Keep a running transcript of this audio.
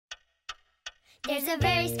There's a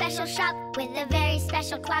very special shop with a very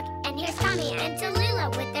special clock. And here's Tommy and Tallulah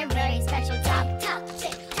with their very special talk. Talk,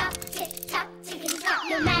 tick, tock, tickety tock.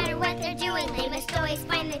 No matter what they're doing, they must always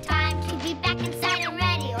find the time to be back inside and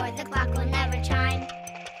ready, or the clock will never chime.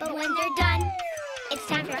 But when they're done, it's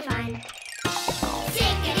time for fun.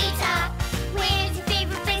 Tickety tock, where's your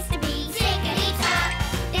favorite place to be? Tickety tock,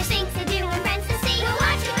 there's things to do and friends to see. We're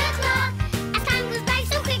watching the clock as time goes by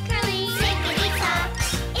so quickly. Tickety tock,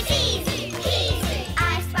 it's easy peasy.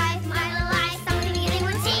 I spy with my little eyes something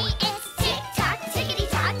anyone see. It's tick tock, tickety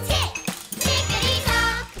tock, tick. Tickety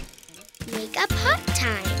tock, make a pot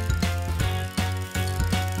time.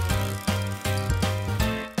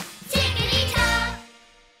 Tickety tock.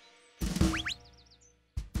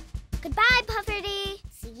 Goodbye, Pufferty.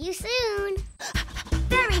 See you soon.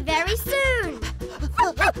 Very, very soon.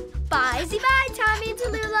 Bye, bye, Tommy and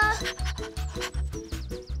Tallulah.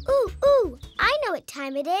 Ooh, I know what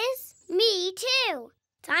time it is. Me too.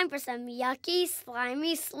 Time for some yucky,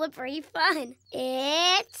 slimy, slippery fun.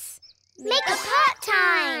 It's Make a Pot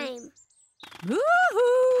Time.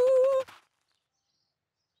 Woo-hoo!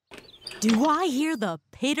 Do I hear the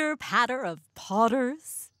pitter-patter of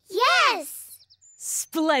potters? Yes.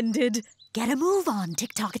 Splendid! Get a move on,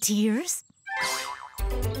 Tick-Tocketeers.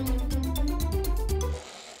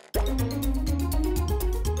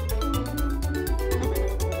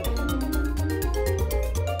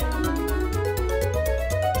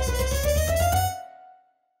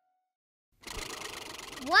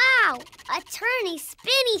 Wow, a turny,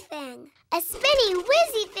 spinny thing. A spinny,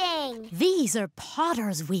 whizzy thing. These are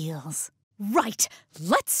potter's wheels. Right,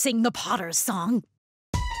 let's sing the potter's song.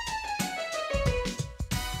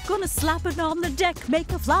 Gonna slap it on the deck,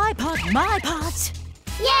 make a fly pot, my pot.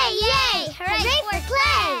 Yay, yay! Hooray for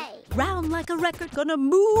play! Round like a record, gonna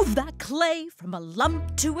move that clay. From a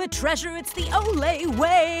lump to a treasure, it's the Au Lait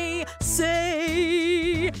way.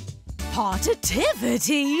 Say,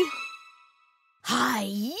 Positivity.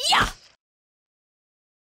 Hi-ya!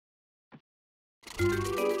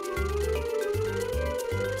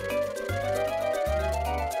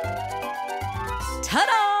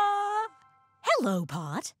 Ta-da! Hello,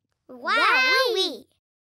 Pot. Wowee!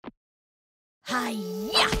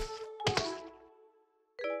 Hi-ya!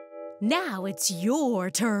 Now it's your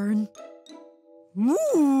turn.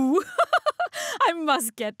 Woo! I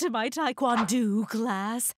must get to my taekwondo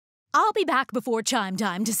class. I'll be back before chime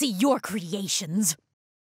time to see your creations.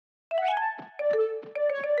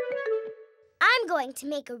 I'm going to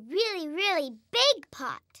make a really, really big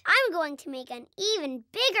pot. I'm going to make an even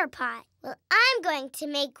bigger pot. Well, I'm going to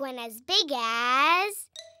make one as big as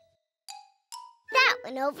that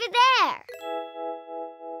one over there.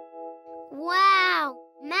 Wow,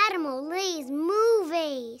 Madame Au Lait's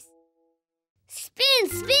movies. Spin,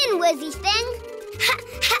 spin, whizzy thing. Ha,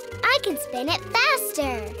 ha, I can spin it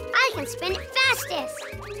faster. I can spin it fastest.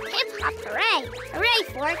 Hip hop hooray, hooray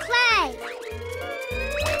for clay.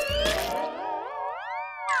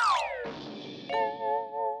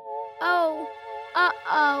 Oh,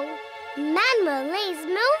 uh-oh. Madame Au Lait's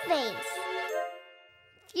movies.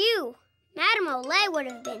 Phew, Madame Au Lait would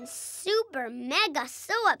have been super mega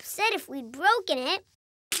so upset if we'd broken it.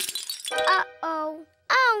 Uh-oh.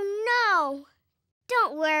 Oh, no.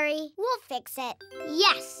 Don't worry, we'll fix it.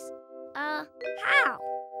 Yes. How?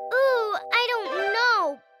 Ooh, I don't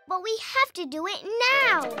know, but we have to do it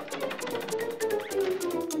now.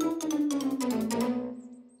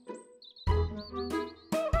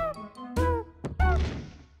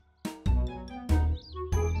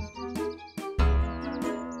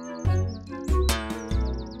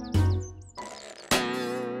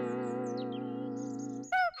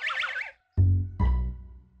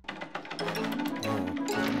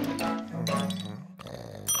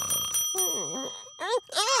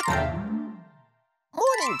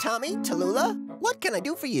 Morning, Tommy, Tallulah. What can I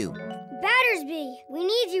do for you? Battersby, we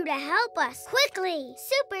need you to help us. Quickly.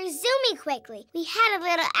 Super zoomy quickly. We had a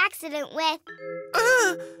little accident with...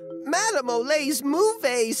 Madame Au Lait's move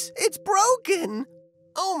vase. It's broken.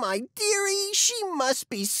 Oh, my dearie, she must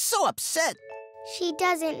be so upset. She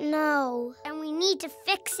doesn't know, and we need to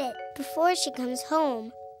fix it before she comes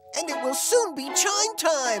home. And it will soon be chime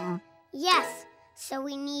time. Yes, so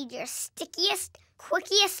we need your stickiest,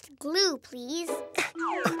 quickiest glue, please.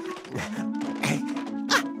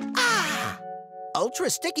 Ultra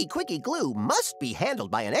sticky quickie glue must be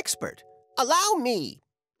handled by an expert. Allow me.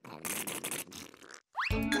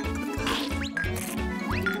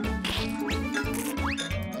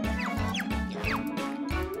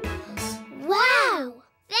 Wow!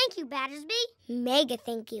 Thank you, Battersby. Mega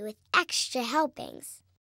thank you with extra helpings.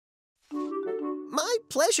 My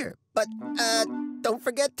pleasure, but, Don't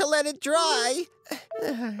forget to let it dry.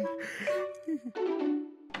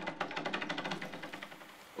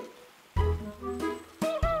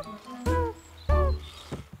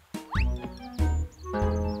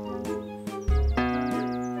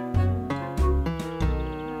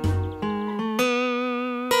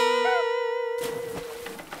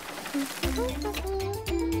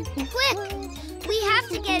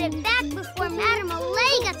 It back before Madame Au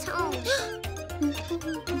Lait gets home.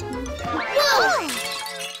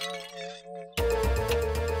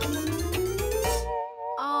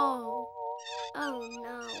 Whoa! Oh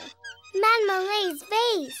no. Madame Au Lait's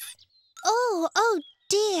vase. Oh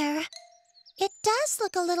dear. It does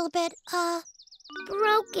look a little bit,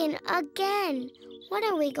 broken again. What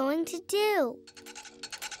are we going to do?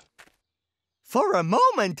 For a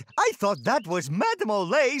moment, I thought that was Madame Au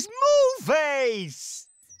Lait's move vase.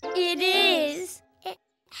 It is. It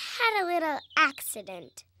had a little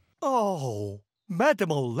accident. Oh,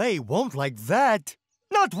 Madame Au Lait won't like that.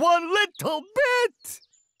 Not one little bit.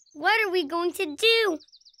 What are we going to do?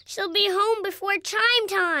 She'll be home before chime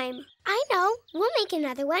time. I know. We'll make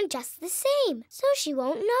another one just the same, so she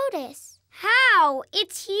won't notice. How?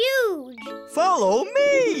 It's huge. Follow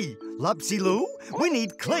me. Lupsy-Loo, we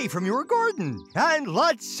need clay from your garden, and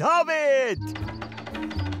lots of it.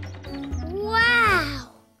 Wow.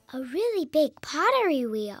 A really big pottery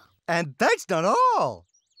wheel. And that's not all.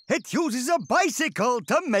 It uses a bicycle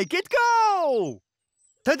to make it go.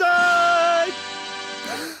 Ta-da!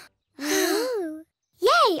 Ooh.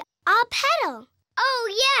 Yay! I'll pedal.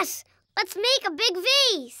 Oh, yes! Let's make a big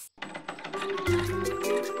vase.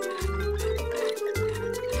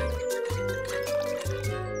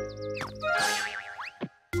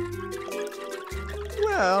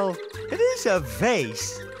 Well, it is a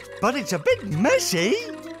vase, but it's a bit messy.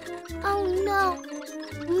 Oh, no.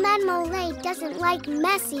 Madame Au Lait doesn't like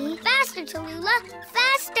messy. Faster, Tallulah!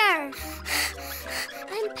 Faster!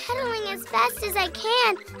 I'm pedaling as fast as I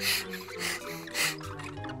can.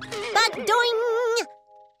 But doing!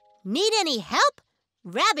 Need any help?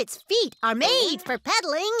 Rabbit's feet are made for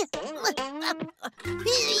pedaling.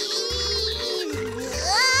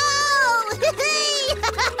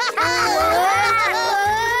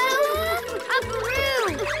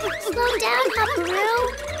 Hopperoo! Slow down, Hopperoo.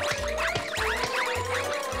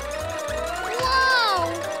 Whoa!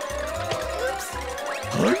 Oops.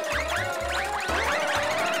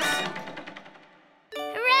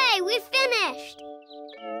 Hooray, we finished.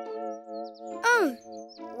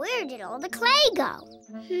 Where did all the clay go?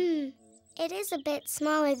 It is a bit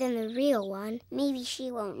smaller than the real one. Maybe she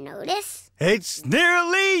won't notice. It's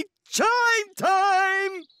nearly chime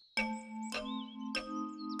time!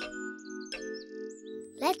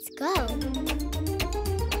 Let's go.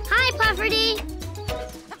 Hi, Pufferty.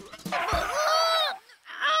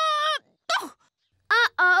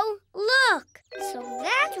 Uh-oh, look. So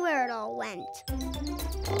that's where it all went.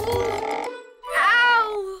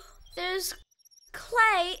 Ow! There's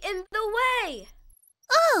clay in the way.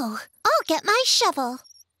 Oh, I'll get my shovel.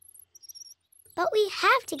 But we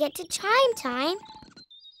have to get to chime time.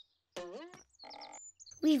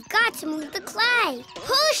 We've got to move the clay.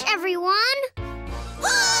 Push, everyone!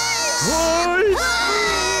 Push!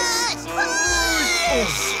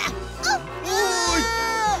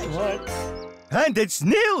 And it's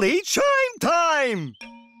nearly chime time!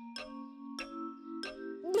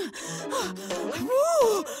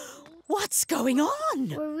 What's going on?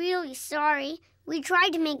 We're really sorry. We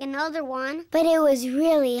tried to make another one, but it was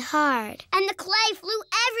really hard. And the clay flew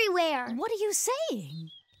everywhere. What are you saying?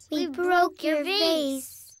 We broke your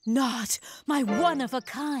vase. Not my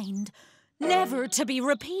one-of-a-kind, never to be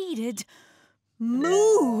repeated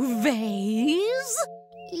move vase.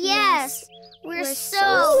 Yes, we're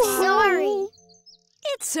so sorry.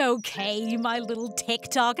 It's okay, my little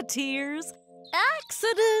tick-tocketeers.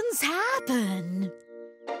 Accidents happen.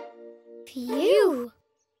 Phew.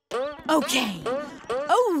 Okay,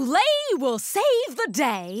 Au Lait will save the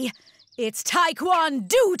day. It's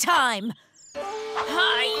taekwondo time.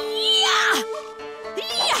 Hi-ya!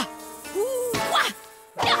 Yeah! Ooh-wah!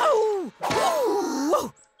 No!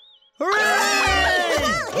 Ooh!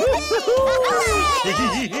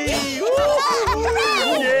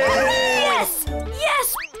 Yes!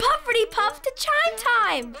 Yes! Pufferty Puff to chime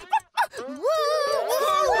time!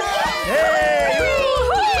 Hey!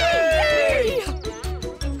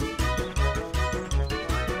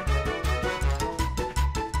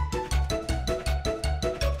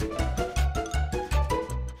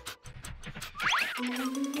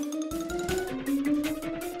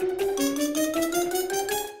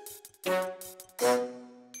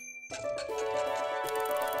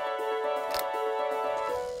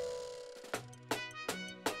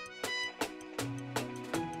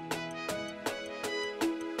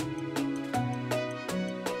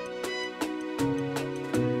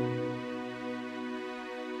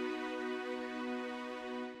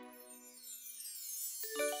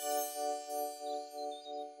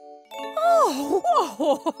 Oh,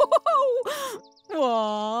 oh, oh,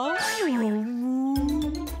 oh,